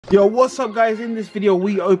Yo, what's up guys? In this video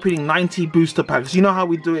we opening 90 booster packs. You know how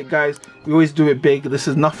we do it, guys. We always do it big. This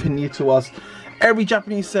is nothing new to us. Every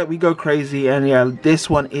Japanese set we go crazy, and yeah, this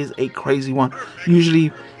one is a crazy one.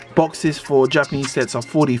 Usually boxes for Japanese sets are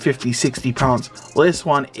 40, 50, 60 pounds. Well, this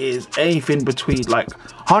one is anything between like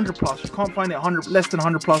 100 plus. You can't find it less than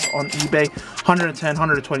 100 plus on eBay. 110,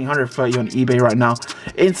 120, 130 on eBay right now.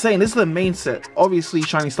 Insane. This is the main set. Obviously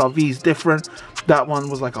Shining Star V is different. That one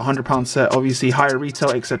was like a £100 set, obviously higher retail,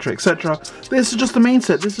 etc, etc. This is just the main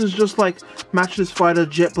set. This is just like Matchless Fighter,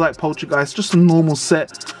 Jet Black, Poltergeist, just a normal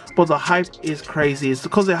set. But the hype is crazy. It's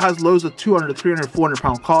because it has loads of 200, 300, 400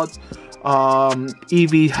 pound cards.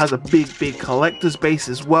 Eevee has a big collectors base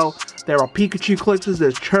as well. There are Pikachu collectors,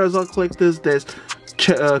 there's Charizard collectors, there's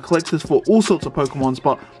collectors for all sorts of Pokemons,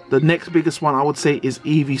 but the next biggest one I would say is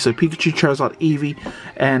Eevee. So Pikachu, Charizard, Eevee,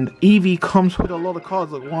 and Eevee comes with a lot of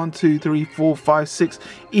cards, like 1, 2, 3, 4, 5, 6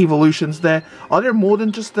 evolutions there. Are there more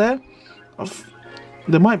than just there?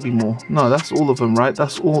 There might be more. No, that's all of them, right?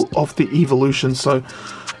 That's all of the evolutions. So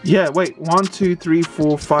yeah, wait, 1, 2, 3,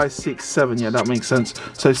 4, 5, 6, 7. Yeah, that makes sense.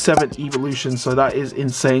 So 7 evolutions. So that is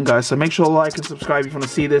insane, guys. So make sure to like and subscribe if you want to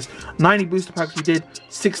see this. 90 booster packs we did,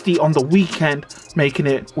 60 on the weekend, making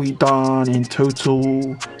it, we done in total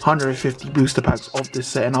 150 booster packs of this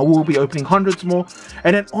set. And I will be opening hundreds more.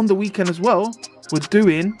 And then on the weekend as well, we're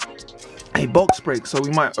doing a box break. So we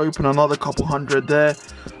might open another couple hundred there.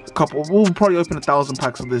 We'll probably open 1,000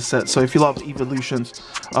 packs of this set. So if you love evolutions,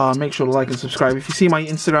 make sure to like and subscribe. If you see my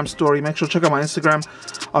Instagram story, make sure to check out my Instagram.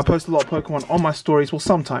 I post a lot of Pokemon on my stories, well,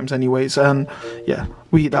 sometimes anyways, and yeah,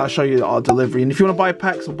 I'll show you our delivery. And if you want to buy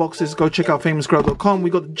packs or boxes, go check out famousgrow.com. We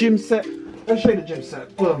got the gym set. Let's show you the gym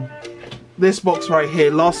set. Boom. This box right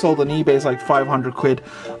here, last sold on eBay is like 500 quid.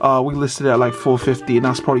 We listed it at like 450, and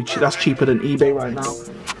that's probably that's cheaper than eBay right now.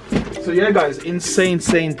 So yeah, guys,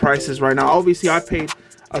 insane prices right now. Obviously I paid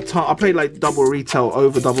a ton. I paid like double retail,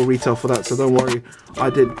 over double retail for that, so don't worry, I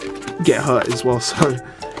did get hurt as well. So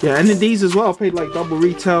yeah, and then these as well, I paid like double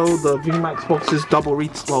retail. The VMAX boxes double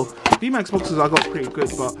retail. Well, VMAX boxes I got pretty good,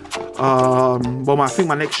 but well, I think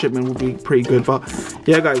my next shipment will be pretty good. But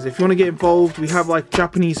yeah, guys, if you want to get involved, we have like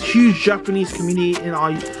huge Japanese community in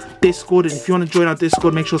our Discord, and if you want to join our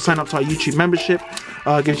Discord, make sure to sign up to our YouTube membership.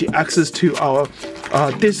 Gives you access to our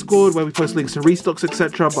Discord where we post links to restocks,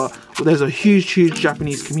 etc. But there's a huge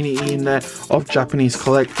Japanese community in there of Japanese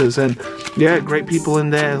collectors, and yeah, great people in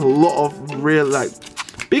there. A lot of real like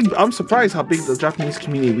big. I'm surprised how big the Japanese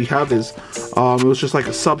community we have is. It was just like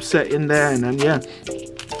a subset in there, and then yeah,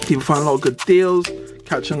 people find a lot of good deals,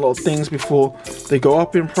 catching a lot of things before they go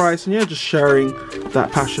up in price, and yeah, just sharing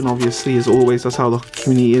that passion, obviously, as always. That's how the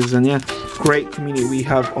community is. And yeah, great community we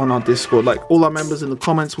have on our Discord. Like, all our members in the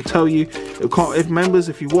comments will tell you.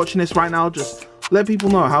 If you're watching this right now, just let people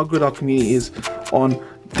know how good our community is on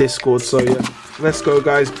Discord. So yeah, let's go,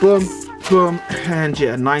 guys. Boom, and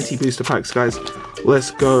yeah, 90 booster packs, guys.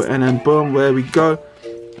 Let's go. And then boom, where we go.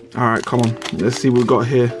 All right, come on, let's see what we got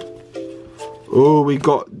here. Oh, we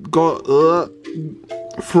got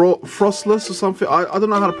Frostless or something. I don't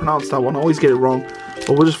know how to pronounce that one. I always get it wrong,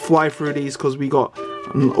 but we'll just fly through these because we got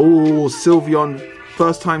Sylveon.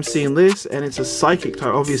 First time seeing this, and it's a psychic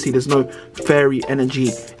type. Obviously there's no fairy energy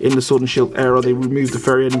in the Sword and Shield era. They removed the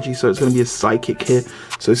fairy energy, so it's going to be a psychic here.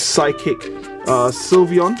 So psychic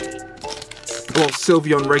Sylveon, well,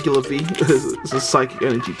 Sylveon regular V. It's a psychic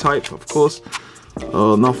energy type, of course.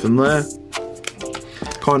 Oh, nothing there.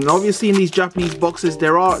 And obviously in these Japanese boxes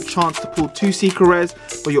there are a chance to pull 2 secret rares,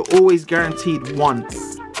 but you're always guaranteed 1.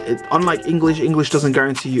 Unlike English doesn't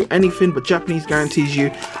guarantee you anything, but Japanese guarantees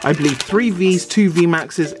you, I believe, 3 Vs, 2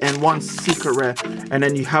 VMAXs, and 1 secret rare, and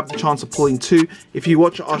then you have the chance of pulling 2. If you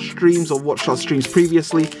watch our streams or watched our streams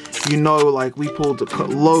previously, you know, like, we pulled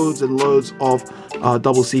loads and loads of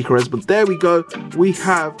double secret rares. But there we go, we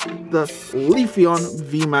have the Leafeon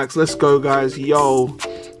VMAX. Let's go, guys. Yo,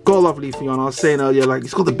 gotta love Leafeon. I was saying earlier, like,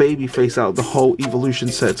 it's got the baby face out, the whole evolution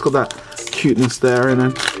set. It's got that cuteness there. And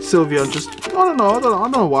then Sylveon just, I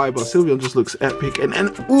don't know why, but Sylveon just looks epic. And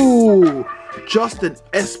ooh, just an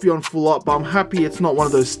Espeon full art, but I'm happy it's not one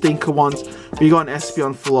of those stinker ones. We got an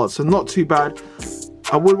Espeon full art, so not too bad.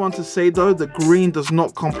 I would want to say though, the green does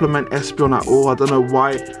not complement Espeon at all. I don't know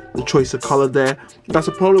why the choice of color there. That's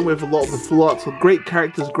a problem with a lot of the full art. So great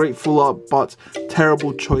characters, great full art, but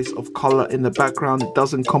terrible choice of color in the background. It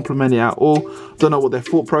doesn't complement it at all. Don't know what their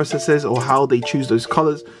thought process is or how they choose those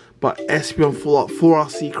colors. But Espeon full art for our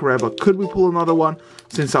secret rare. But could we pull another one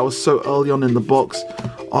since that was so early on in the box?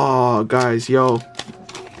 Oh, guys, yo,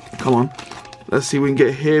 come on. Let's see if we can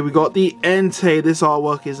get here. We got the Entei. This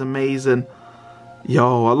artwork is amazing.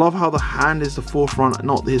 Yo, I love how the hand is the forefront,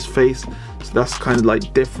 not his face. So that's kind of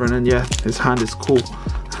like different, and yeah, his hand is cool.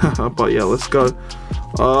 But yeah, let's go.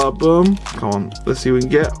 Boom, come on, let's see what we can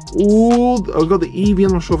get. Ooh, I got the Eevee.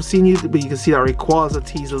 I'm not sure if I've seen you, but you can see that Rayquaza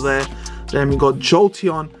teaser there. Then we got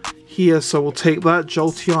Jolteon here, so we'll take that.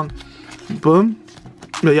 Jolteon, boom.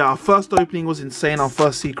 But yeah, our first opening was insane. Our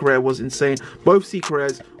first secret rare was insane. Both secret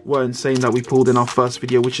rares were insane that we pulled in our first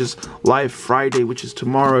video, which is live Friday, which is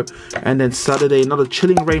tomorrow. And then Saturday, another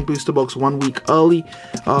Chilling Reign booster box 1 week early.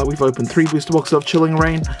 We've opened 3 booster boxes of Chilling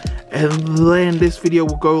Reign. And then this video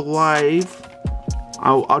will go live.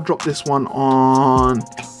 I'll drop this one on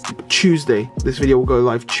Tuesday. This video will go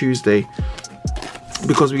live Tuesday,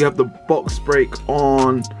 because we have the box break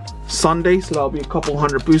on Sunday, so that'll be a couple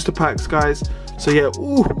hundred booster packs, guys. So yeah,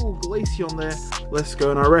 ooh, Glaceon there. Let's go,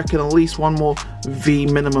 and I reckon at least 1 more V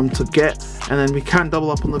minimum to get, and then we can double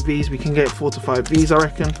up on the Vs. We can get 4 to 5 Vs, I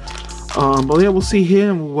reckon. But yeah, we'll see here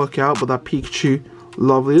and we'll work it out. But that Pikachu,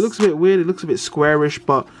 lovely. It looks a bit weird. It looks a bit squarish,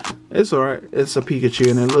 but it's alright. It's a Pikachu,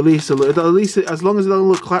 and at least as long as it doesn't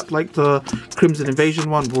look clapped like the Crimson Invasion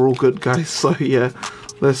one, we're all good, guys. So yeah,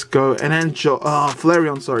 let's go. And then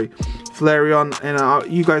Flareon, sorry, Flareon.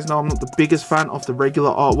 And you guys know I'm not the biggest fan of the regular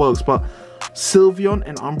artworks, but Sylveon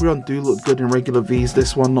and Umbreon do look good in regular Vs.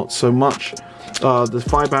 This one not so much. The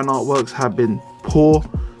Fireban artworks have been poor,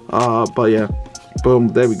 but yeah, boom,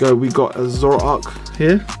 there we go. We got a Zoroark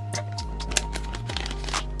here.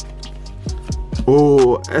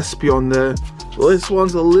 Oh, Espeon there. Well, this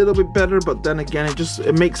one's a little bit better, but then again,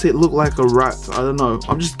 it makes it look like a rat. I don't know.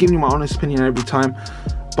 I'm just giving you my honest opinion every time.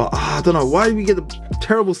 But I don't know. Why did we get the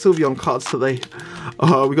terrible Sylveon cards today?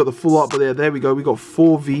 We got the full art, but there we go. We got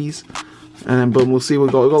 4 Vs. And then boom, we'll see what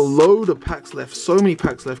we got. We got a load of packs left. So many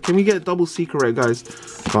packs left. Can we get a double secret rare, guys?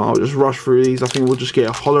 I'll just rush through these. I think we'll just get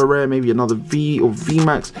a holo rare, maybe another V or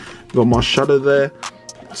VMAX. We got Marshadow there.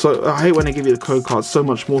 So I hate when they give you the code cards. So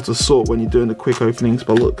much more to sort when you're doing the quick openings.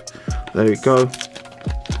 But look, there we go.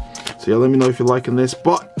 So yeah, let me know if you're liking this.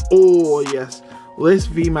 But oh yes, this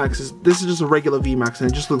VMAX this is just a regular VMAX, and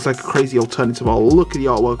it just looks like a crazy alternative. I'll look at the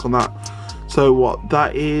artwork on that. So what,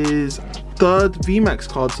 that is 3rd VMAX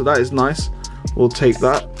card, so that is nice. We'll take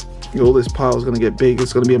that. All this pile is going to get big.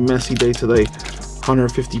 It's going to be a messy day today.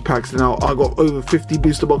 150 packs now. I got over 50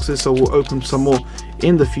 booster boxes, so we'll open some more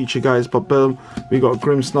in the future, guys. But boom, we got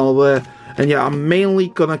Grimmsnarl there. And yeah, I'm mainly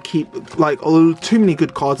gonna keep like too many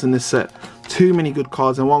good cards in this set. Too many good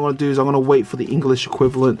cards. And what I'm gonna do is I'm gonna wait for the English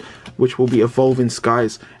equivalent, which will be Evolving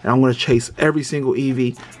Skies, and I'm gonna chase every single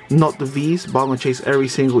Eevee, not the Vs, but I'm gonna chase every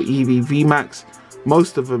single Eevee VMAX,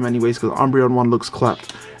 most of them anyways, because Umbreon one looks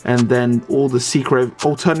clapped. And then all the secret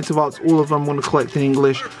alternative arts, all of them I'm gonna collect in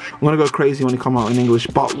English. I'm gonna go crazy when they come out in English.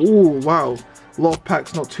 But ooh, wow, a lot of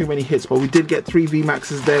packs, not too many hits, but we did get 3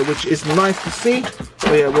 VMAXs there, which is nice to see.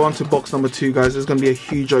 So yeah, we're on to box number 2, guys. There's gonna be a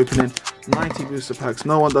huge opening. 90 booster packs.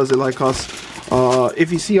 No one does it like us.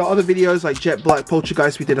 If you see our other videos like Jet Black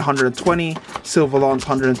Poltergeist, we did 120, Silver Lance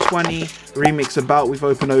 120, Remix About, we've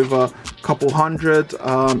opened over a couple hundred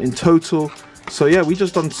in total. So yeah, we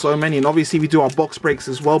just done so many, and obviously we do our box breaks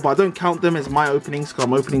as well, but I don't count them as my openings because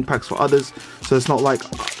I'm opening packs for others. So it's not like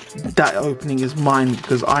that opening is mine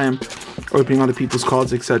because I am opening other people's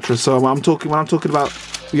cards, etc. So when I'm talking about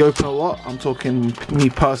we open a lot, I'm talking me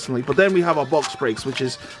personally. But then we have our box breaks, which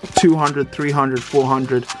is 200, 300,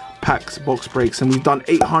 400 packs box breaks, and we've done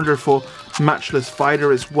 800 for Matchless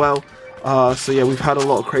Fighter as well. So yeah, we've had a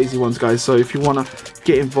lot of crazy ones, guys. So if you want to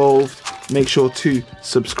get involved, make sure to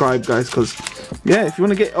subscribe, guys, because yeah, if you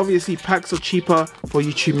want to get, obviously packs are cheaper for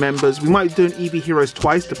YouTube members. We might do an Eevee Heroes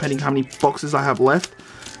twice depending how many boxes I have left,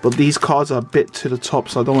 but these cards are a bit to the top,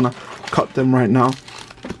 so I don't want to cut them right now.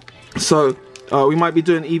 So we might be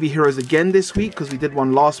doing Eevee Heroes again this week because we did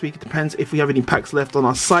one last week. It depends if we have any packs left on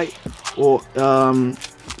our site or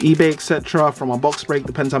eBay, etc. from our box break.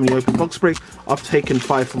 Depends how many open box break. I've taken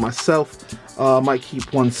 5 for myself. Might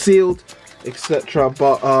keep 1 sealed, etc.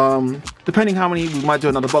 But depending how many, we might do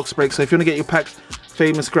another box break. So if you want to get your packs,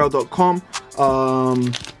 famousgrail.com.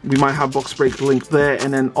 We might have box break link there,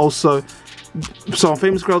 and then also, so on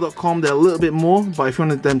famousgrail.com they're a little bit more, but if you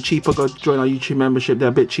wanted them cheaper, go join our YouTube membership. They're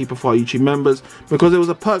a bit cheaper for our YouTube members because it was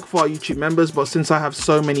a perk for our YouTube members, but since I have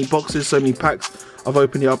so many boxes, so many packs, I've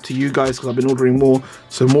opened it up to you guys because I've been ordering more,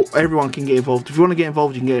 so everyone can get involved. If you want to get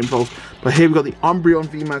involved, you can get involved. But here we got the Umbreon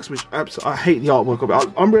VMAX, which I hate the artwork of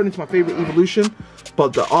it. Umbreon is my favorite evolution,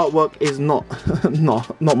 but the artwork is not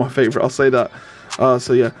not my favorite, I'll say that.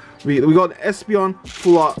 So yeah, we got Espeon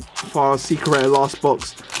full art for our secret rare last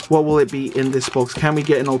box. What will it be in this box? Can we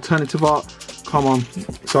get an alternative art? Come on.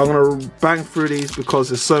 So I'm gonna bang through these because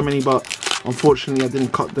there's so many, but unfortunately I didn't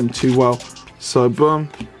cut them too well. So boom.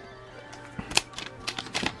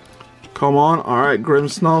 Come on. Alright,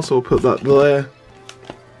 Grimmsnarl, so we'll put that there.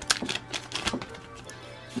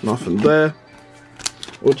 Nothing there.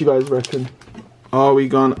 What do you guys reckon? Are we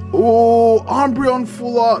gone? Oh, Umbreon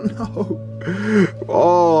full art. No.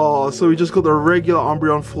 Oh, so we just got the regular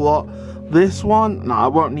Umbreon full art. This one, no, I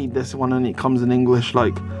won't need this one, and it comes in English.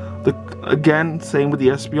 Like, again, same with the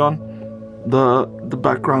Espeon. The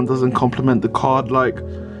background doesn't complement the card. Like,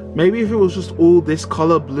 maybe if it was just all this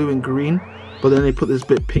color, blue and green, but then they put this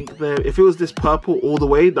bit pink there. If it was this purple all the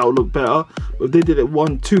way, that would look better. But if they did it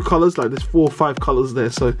two colors, like there's 4 or 5 colors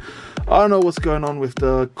there. So I don't know what's going on with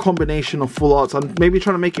the combination of full arts. I'm maybe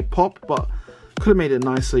trying to make it pop, but could have made it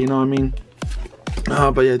nicer, you know what I mean?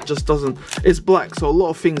 But yeah, it just doesn't. It's black, so a lot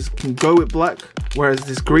of things can go with black, whereas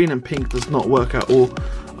this green and pink does not work at all.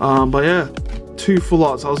 But yeah, 2 full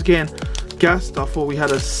arts. I was getting gassed. I thought we had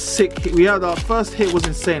a sick hit. Our first hit was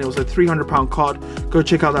insane. It was a £300 card. Go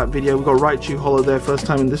check out that video. We got Raichu Holo there first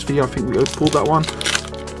time in this video. I think we pulled that one.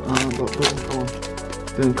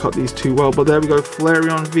 But didn't cut these too well. But there we go.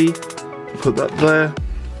 Flareon V. Put that there.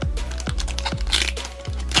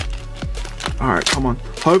 Alright, come on.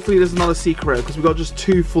 Hopefully there's another secret rare, because we got just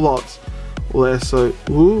 2 full arts there. So,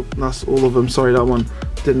 ooh, that's all of them. Sorry, that one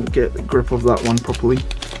didn't get the grip of that one properly.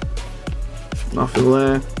 Nothing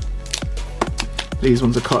there. These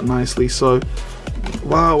ones are cut nicely. So,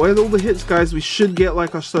 wow, where's all the hits, guys? We should get,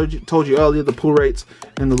 like I told you earlier, the pull rates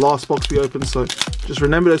in the last box we opened. So, just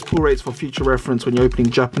remember those pull rates for future reference when you're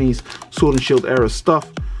opening Japanese Sword and Shield era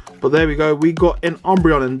stuff. But there we go, we got an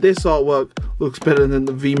Umbreon, and this artwork looks better than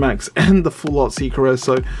the VMAX and the full art secret rare.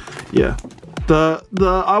 So yeah,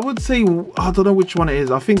 I would say, I don't know which one it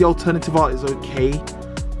is. I think the alternative art is okay,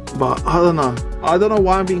 but I don't know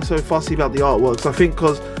why I'm being so fussy about the artworks. I think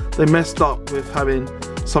because they messed up with having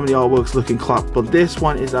some of the artworks looking clapped, but this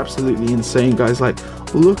one is absolutely insane, guys. Like,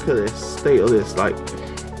 look at this state of this, like,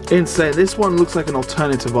 insane. This one looks like an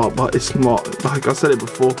alternative art, but it's not. Like I said it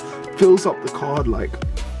before, fills up the card. Like,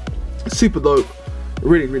 super dope,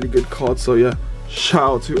 really good card. So yeah, shout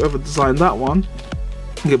out to whoever designed that one.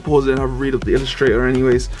 You can pause it and have a read of the illustrator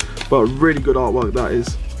anyways, but really good artwork that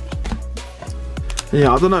is.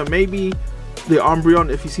 Yeah, I don't know, maybe the Umbreon,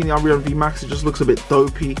 if you've seen the Umbreon VMAX, it just looks a bit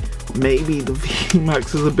dopey. Maybe the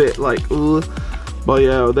VMAX is a bit like, ugh. But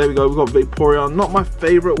yeah, there we go, we got Vaporeon. Not my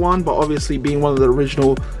favorite one, but obviously being one of the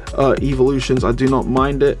original evolutions, I do not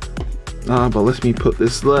mind it. But let me put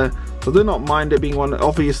this there. So I do not mind it being one.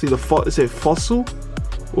 Obviously, is it Fossil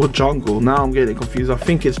or Jungle? Now I'm getting confused. I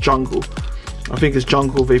think it's Jungle. I think it's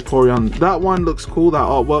Jungle Vaporeon. That one looks cool. That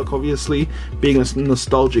artwork, obviously, being a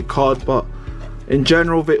nostalgic card, but in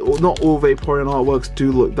general, not all Vaporeon artworks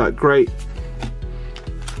do look that great.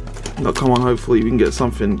 Now, come on. Hopefully, we can get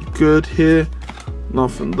something good here.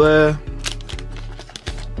 Nothing there.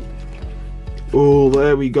 Oh,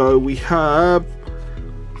 there we go. We have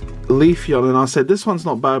Leafeon, and I said this one's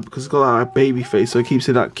not bad because it's got that baby face, so it keeps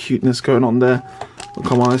it that cuteness going on there. But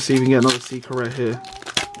come on, let's see if we can get another secret right here.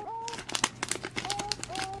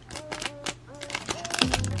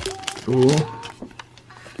 Ooh.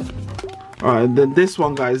 Alright, then this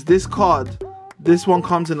one, guys, this one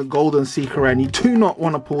comes in a golden secret rare, and you do not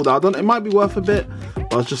want to pull that. It might be worth a bit,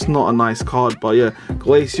 but it's just not a nice card. But yeah,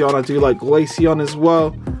 Glaceon, I do like Glaceon as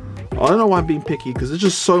well. I don't know why I'm being picky, because there's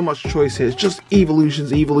just so much choice here. It's just evolutions.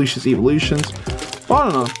 But I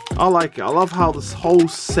don't know, I like it. I love how this whole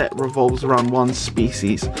set revolves around one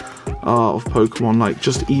species of Pokemon, like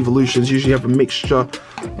just evolutions. Usually have a mixture,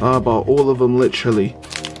 but all of them literally.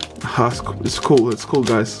 It's cool,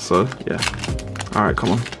 guys. So yeah, all right,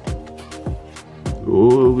 come on.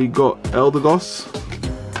 Oh, we got Eldegoss.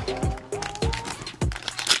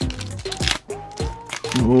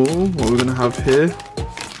 Oh, what are we gonna have here?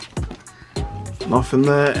 Nothing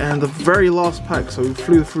there. And the very last pack, so we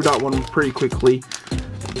flew through that one pretty quickly.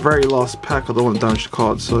 Very last pack. I don't want to damage the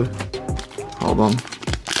card, so hold on.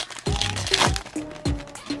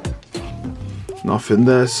 Nothing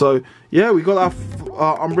there. So yeah, we got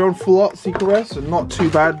our Umbreon full art secret rare, so not too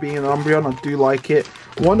bad being an Umbreon. I do like it.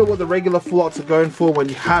 Wonder what the regular full arts are going for when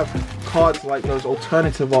you have cards like those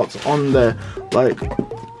alternative arts on there. Like,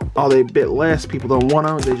 are they a bit less? People don't want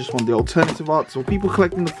them, they just want the alternative arts, or people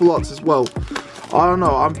collecting the full arts as well. I don't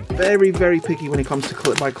know, I'm very picky when it comes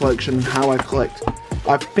to my collection and how I collect.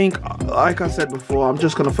 I think, like I said before, I'm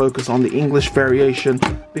just going to focus on the English variation,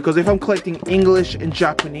 because if I'm collecting English and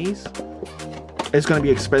Japanese, it's going to be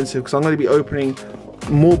expensive, because I'm going to be opening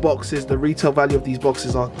more boxes. The retail value of these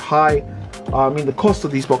boxes are high. I mean, the cost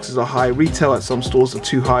of these boxes are high. Retail at some stores are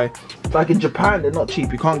too high. Like in Japan, they're not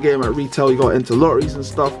cheap. You can't get them at retail. You got to enter lotteries and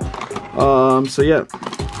stuff. So yeah,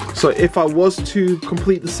 So if I was to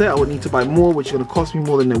complete the set, I would need to buy more, which is going to cost me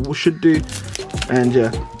more than it should do. And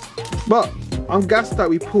yeah, but I'm gassed that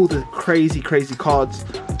we pulled the crazy cards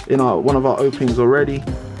in one of our openings already.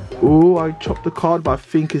 Oh, I chopped the card, but I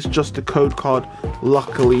think it's just a code card,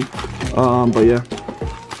 luckily. But yeah,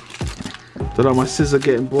 don't know, my scissors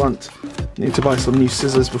getting blunt. Need to buy some new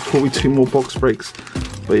scissors before we do more box breaks.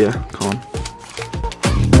 But yeah, come on.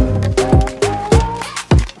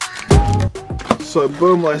 So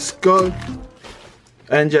boom, let's go.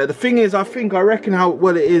 And yeah, the thing is, I reckon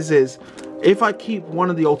what it is if I keep one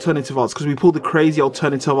of the alternative arts, because we pulled the crazy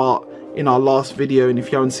alternative art in our last video, and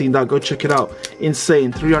if you haven't seen that, go check it out.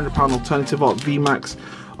 Insane, £300 alternative art VMAX.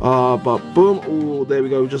 But boom, oh, there we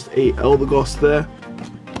go, just a Eldegoss there.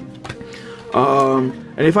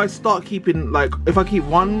 And if I start keeping, like, if I keep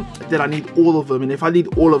one, then I need all of them, and if I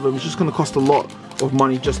need all of them, it's just gonna cost a lot of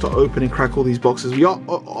money just to open and crack all these boxes. Oh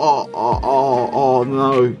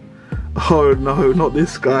no, oh no, not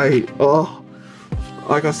this guy. Oh,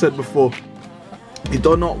 like I said before, you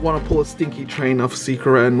do not want to pull a stinky train of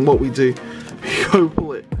Secret, and what we do, we go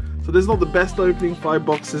pull it. So this is not the best opening 5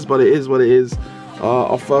 boxes, but it is what it is.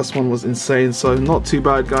 Our first one was insane, so not too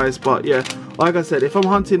bad, guys. But yeah, like I said, if I'm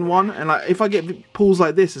hunting one, and like if I get pulls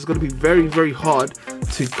like this, it's going to be very hard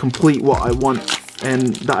to complete what I want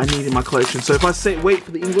and that I need in my collection. So if I say wait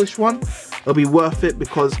for the English one, it'll be worth it,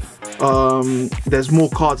 because there's more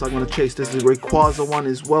cards I'm going to chase. There's the Rayquaza one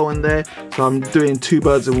as well in there, so I'm doing 2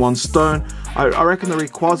 birds in 1 stone. I reckon the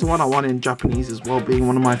Rayquaza one I want in Japanese as well, being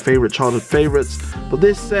one of my favorite childhood favorites. But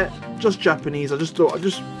this set, just Japanese. I just thought,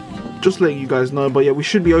 just letting you guys know. But yeah, we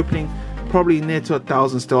should be opening probably near to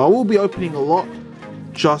 1,000 still. I will be opening a lot,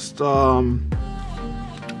 just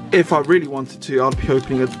if I really wanted to, I'll be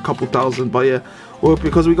opening a couple thousand. But yeah, well,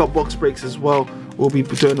 because we got box breaks as well, we'll be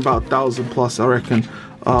doing about 1,000 plus, I reckon.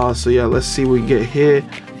 So yeah, let's see what we get here.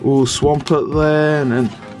 Ooh, Swampert there, and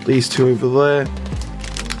then these 2 over there.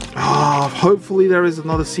 Hopefully there is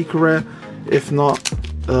another secret rare, if not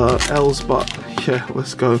L's, but yeah,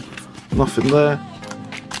 let's go. Nothing there.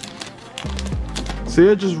 So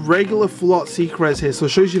yeah, just regular full art secret rares here. So it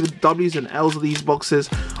shows you the W's and L's of these boxes.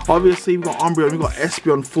 Obviously we've got Umbreon, we've got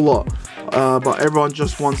Espeon full art, but everyone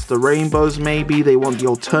just wants the rainbows. Maybe they want the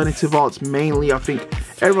alternative arts mainly. I think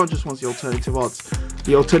everyone just wants the alternative arts.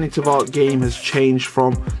 The alternative art game has changed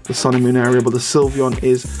from the Sun and Moon area, but the Sylveon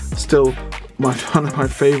is still one of my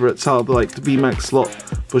favorites out of like the VMAX slot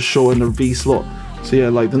for sure, and the V slot. So yeah,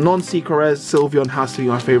 like the non-secret rares, Sylveon has to be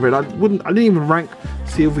my favorite. I didn't even rank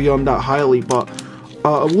Sylveon that highly, but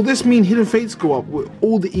will this mean Hidden Fates go up? With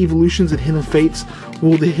all the evolutions in Hidden Fates,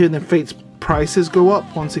 will the Hidden Fates prices go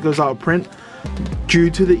up once it goes out of print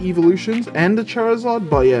due to the evolutions and the Charizard?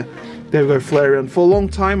 But yeah, there we go, Flareon. For a long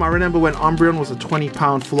time, I remember when Umbreon was a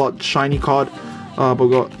 £20 full art shiny card, but we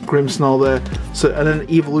got Grimmsnarl there. So, and then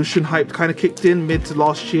evolution hype kind of kicked in mid to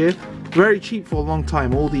last year. Very cheap for a long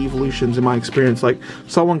time, all the evolutions in my experience. Like,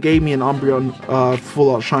 someone gave me an Umbreon full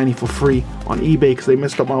art shiny for free on eBay because they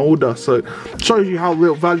messed up my order. So it shows you how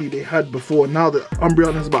little value they had before. Now that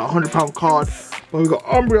Umbreon is about a £100 card, but we got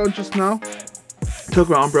Umbreon just now. Talk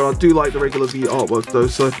about Umbreon, I do like the regular V artwork though,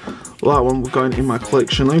 so that one will go in my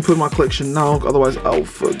collection. Let me put my collection now, otherwise I'll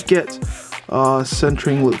forget.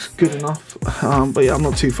 Centering looks good enough, but yeah, I'm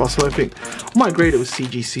not too fussed. So I think I might grade it with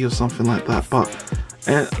CGC or something like that, but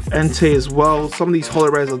Entei as well. Some of these holo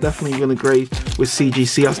rares are definitely going to grade with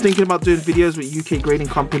CGC. I was thinking about doing videos with UK grading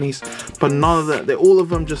companies, but none of them, all of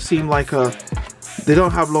them just seem like they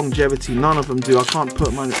don't have longevity. None of them do. I can't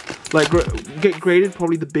put my, like, get graded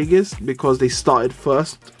probably the biggest because they started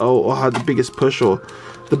first or had the biggest push, or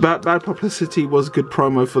the bad publicity was good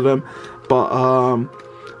promo for them. But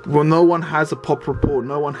well, no one has a pop report,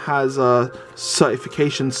 no one has a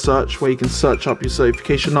certification search where you can search up your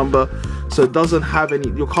certification number, so it doesn't have any,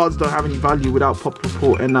 your cards don't have any value without pop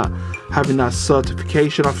report and not having that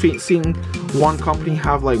certification. I think seeing one company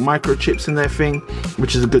have like microchips in their thing,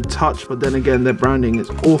 which is a good touch, but then again their branding is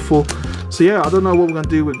awful. So yeah, I don't know what we're gonna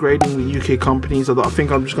do with grading with UK companies. I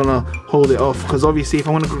think I'm just gonna hold it off, because obviously if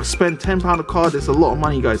I'm gonna spend £10 a card, it's a lot of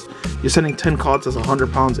money, guys. You're sending 10 cards, that's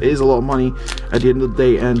 £100. It is a lot of money at the end of the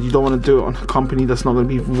day, and you don't want to do it on a company that's not gonna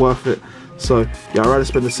be worth it. So yeah, I'd rather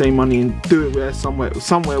spend the same money and do it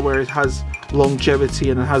somewhere where it has longevity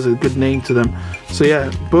and it has a good name to them. So yeah,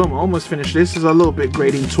 boom, almost finished. This is a little bit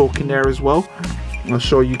grading talk in there as well. I'm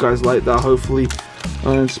sure you guys like that. Hopefully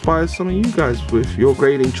inspire some of you guys with your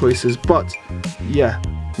grading choices. But yeah,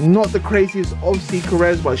 not the craziest of secret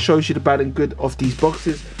rares, but it shows you the bad and good of these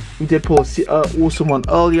boxes. We did pull an awesome one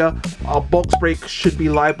earlier. Our box break should be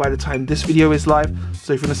live by the time this video is live.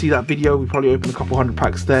 So if you want to see that video, we probably opened a couple hundred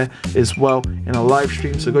packs there as well in a live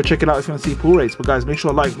stream. So go check it out if you want to see pull rates. But guys, make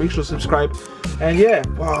sure to like, make sure to subscribe. And yeah,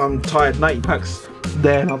 wow, I'm tired. 90 packs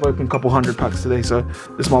there, and I've opened a couple hundred packs today. So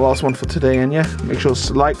this is my last one for today. And yeah, make sure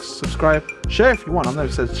to like, subscribe, share if you want. I've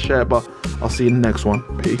never said share, but I'll see you in the next one.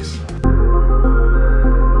 Peace.